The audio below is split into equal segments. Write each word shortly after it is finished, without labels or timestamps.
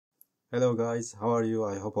Hello guys, how are you?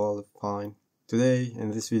 I hope all fine. Today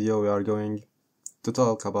in this video we are going to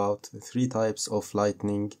talk about 3 types of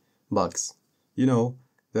lightning bugs.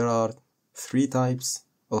 There are 3 types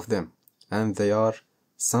of them, and they are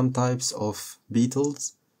some types of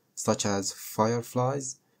beetles such as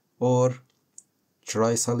fireflies or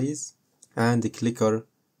chrysales and clicker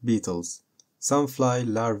beetles. Some fly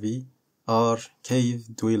larvae are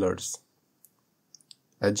cave dwellers,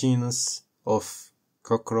 a genus of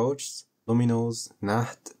cockroaches, luminous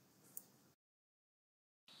gnat.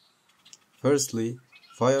 Firstly,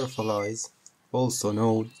 fireflies, also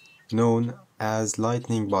known as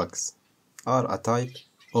lightning bugs, are a type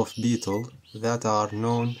of beetle that are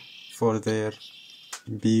known for their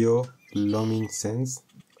bioluminescence,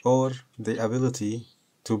 or the ability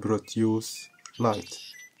to produce light.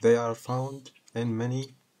 They are found in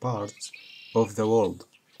many parts of the world,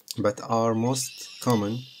 but are most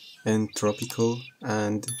common in tropical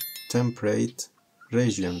and temperate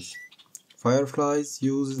regions. Fireflies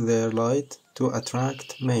use their light to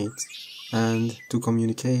attract mates and to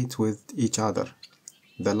communicate with each other.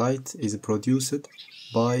 The light is produced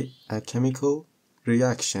by a chemical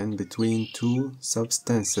reaction between 2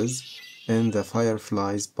 substances in the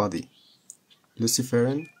firefly's body,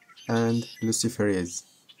 luciferin and luciferase.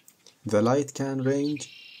 The light can range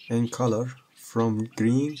in color from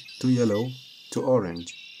green to yellow to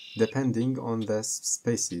orange, depending on the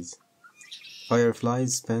species.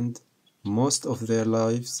 Fireflies spend most of their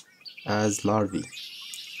lives as larvae,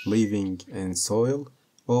 living in soil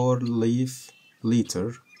or leaf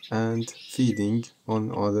litter and feeding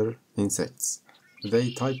on other insects.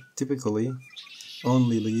 They typically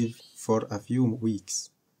only live for a few weeks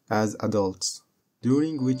as adults,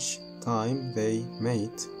 during which time they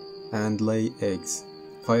mate and lay eggs.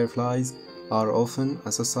 Fireflies are often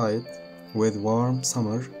associated with warm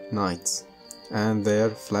summer nights, and their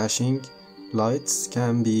flashing lights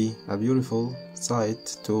can be a beautiful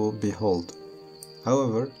sight to behold.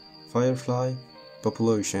 However, firefly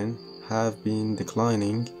populations have been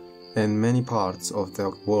declining in many parts of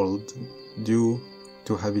the world due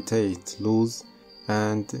to habitat loss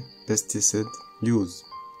and pesticide use.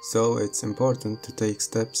 So it's important to take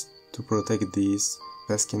steps to these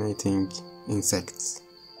fascinating insects.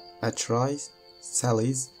 A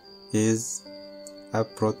chrysalis is a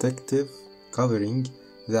protective covering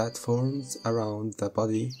that forms around the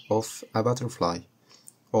body of a butterfly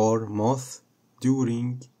or moth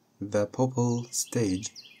during the pupal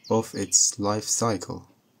stage of its life cycle.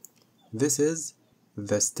 This is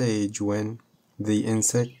the stage when the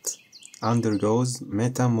insect undergoes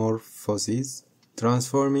metamorphosis,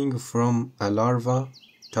 transforming from a larva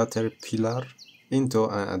caterpillar into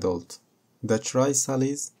an adult. The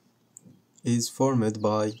chrysalis is formed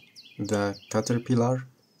by the caterpillar,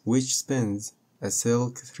 which spins a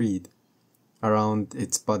silk thread around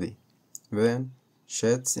its body, then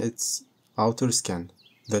sheds its outer skin.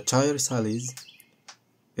 The chrysalis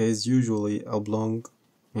is usually oblong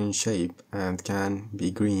in shape and can be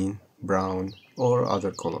green, brown, or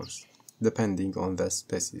other colors, depending on the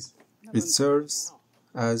species. It serves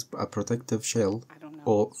as a protective shell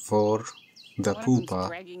for the pupa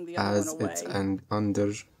as it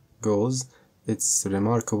undergoes its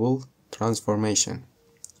remarkable transformation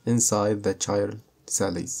inside the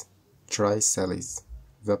chrysalis.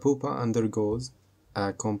 The pupa undergoes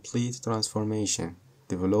a complete transformation,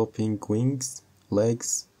 developing wings,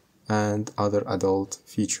 legs, and other adult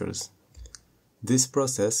features. This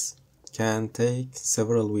process can take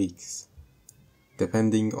several weeks,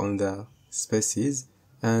 depending on the species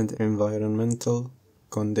and environmental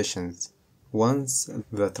conditions. Once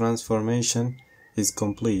the transformation is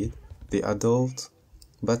complete, the adult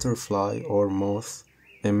butterfly or moth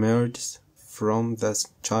emerges from the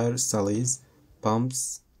chrysalis,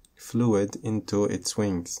 pumps fluid into its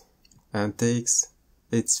wings, and takes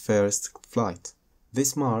its first flight.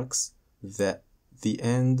 This marks the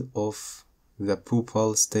end of the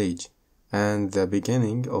pupal stage and the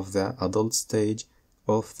beginning of the adult stage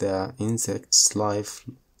of the insect's life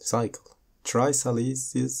cycle.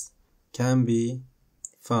 Chrysalises can be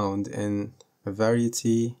found in a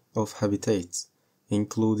variety of habitats,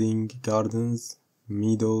 including gardens,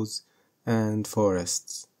 meadows, and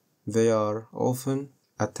forests. They are often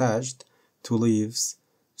attached to leaves,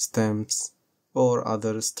 stems, or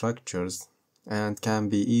other structures and can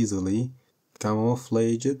be easily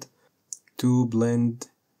camouflaged to blend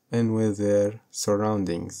in with their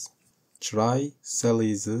surroundings.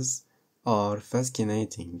 Chrysalises are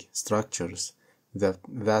fascinating structures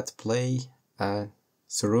that play a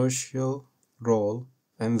crucial role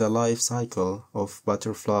in the life cycle of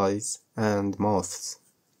butterflies and moths.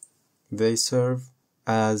 They serve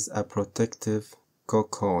as a protective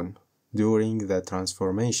cocoon during the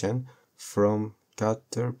transformation from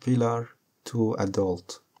caterpillar to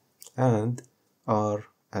adult, and are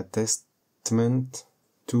a testament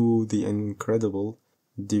to the incredible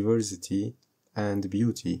diversity and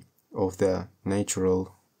beauty of the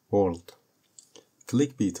natural world.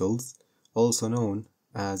 Click beetles, also known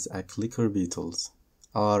as clicker beetles,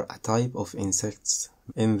 are a type of insects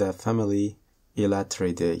in the family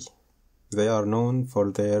Elatridae. They are known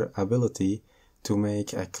for their ability to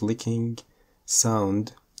make a clicking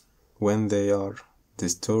sound when they are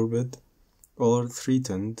disturbed or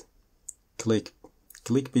threatened. Click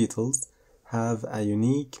beetles have a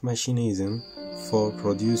unique mechanism for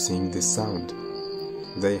producing this sound.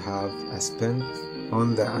 They have a spine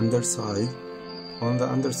on the underside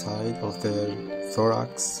of their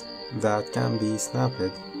thorax that can be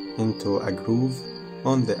snapped into a groove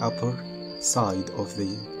on the upper side of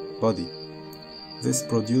the body. This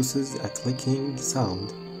produces a clicking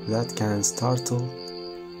sound that can startle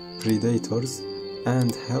predators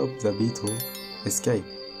and help the beetle escape.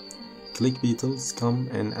 Click beetles come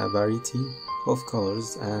in a variety of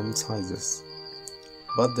colors and sizes,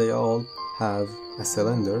 but they all have a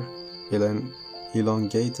cylinder,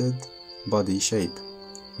 elongated body shape.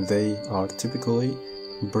 They are typically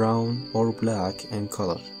brown or black in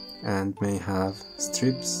color and may have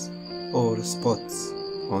strips or spots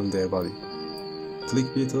on their body.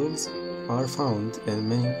 Click beetles are found in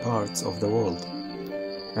many parts of the world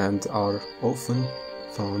and are often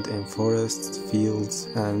found in forests, fields,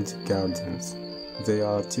 and gardens. They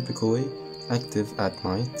are typically active at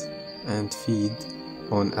night and feed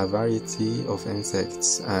on a variety of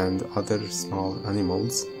insects and other small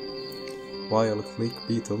animals. While click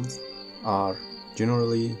beetles are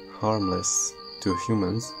generally harmless to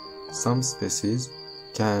humans, some species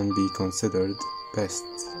can be considered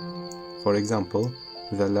pests. For example,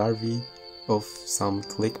 the larvae of some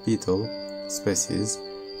click beetle species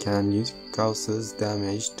can cause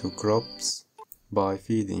damage to crops by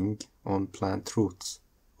feeding on plant roots.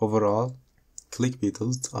 Overall, click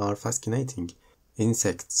beetles are fascinating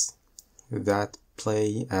insects that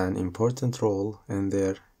play an important role in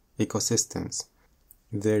their ecosystems.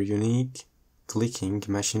 Their unique clicking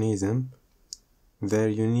mechanism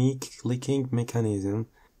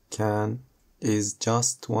is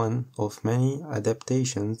just one of many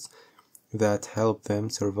adaptations that help them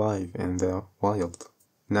survive in the wild.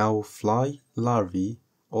 Now, fly larvae,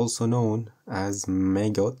 also known as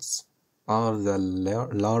maggots, are the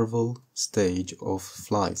larval stage of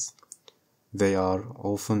flies. They are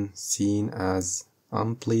often seen as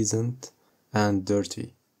unpleasant and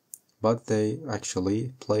dirty, but they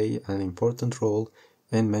actually play an important role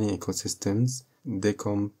in many ecosystems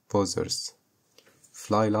decomposers.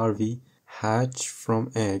 Fly larvae hatch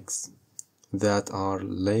from eggs that are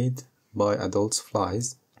laid by adult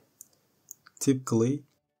flies, typically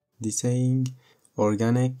decaying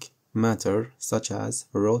organic matter such as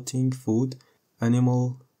rotting food,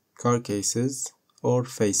 animal carcasses, or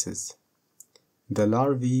feces. The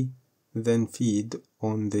larvae then feed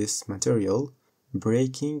on this material,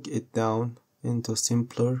 breaking it down into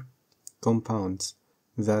simpler compounds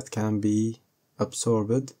that can be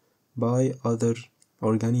absorbed by other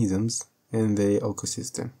organisms in the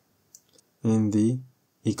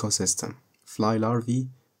ecosystem. Fly larvae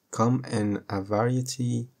come in a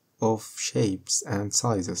variety of shapes and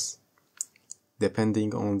sizes.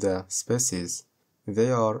 Depending on the species,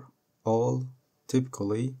 they are all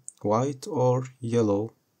typically white or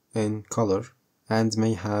yellow in color and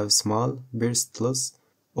may have small bristles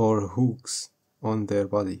or hooks on their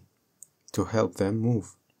body to help them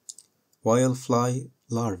move. While fly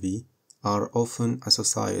larvae are often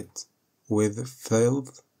associated with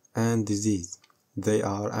filth and disease, they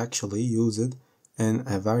are actually used in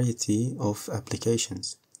a variety of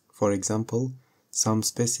applications. For example, some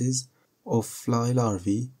species of fly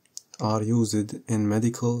larvae are used in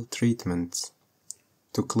medical treatments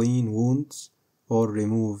to clean wounds or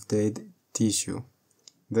remove dead tissue.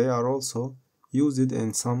 They are also used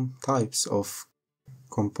in some types of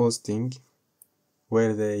composting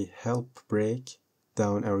where they help break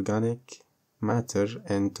down organic matter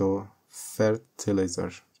into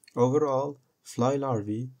fertilizer. Overall, fly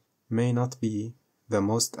larvae may not be the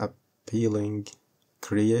most appealing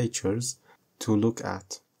creatures to look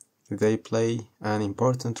at. They play an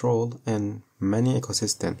important role in many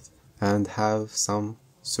ecosystems and have some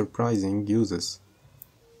surprising uses.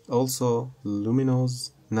 Also,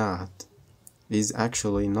 luminous gnat is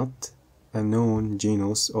actually not a known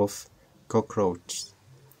genus of cockroaches.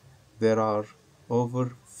 There are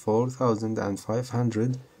over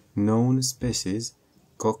 4,500 known species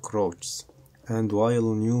cockroaches, And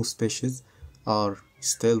while new species are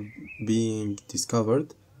still being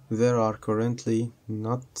discovered, there are currently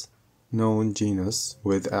not known genus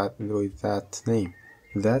with that name.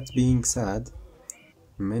 That being said,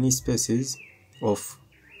 many species of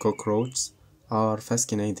cockroaches are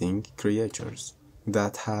fascinating creatures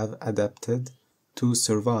that have adapted to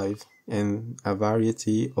survive in a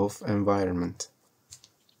variety of environments.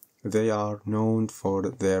 They are known for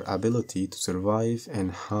their ability to survive in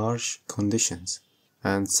harsh conditions,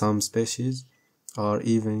 and some species are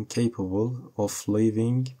even capable of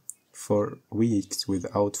living for weeks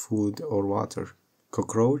without food or water.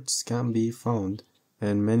 Cockroaches can be found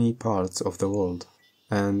in many parts of the world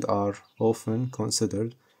and are often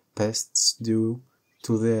considered pests due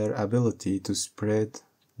to their ability to spread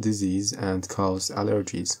disease and cause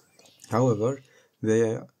allergies. However,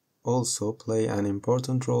 they also play an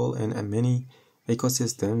important role in many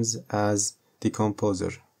ecosystems as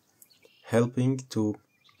decomposer, helping to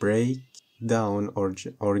break down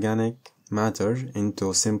organic matter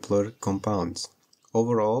into simpler compounds.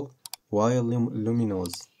 Overall, while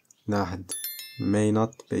luminous nahd may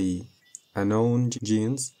not be a known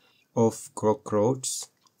genus of cockroaches,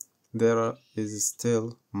 there is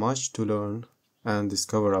still much to learn and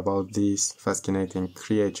discover about these fascinating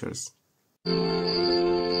creatures.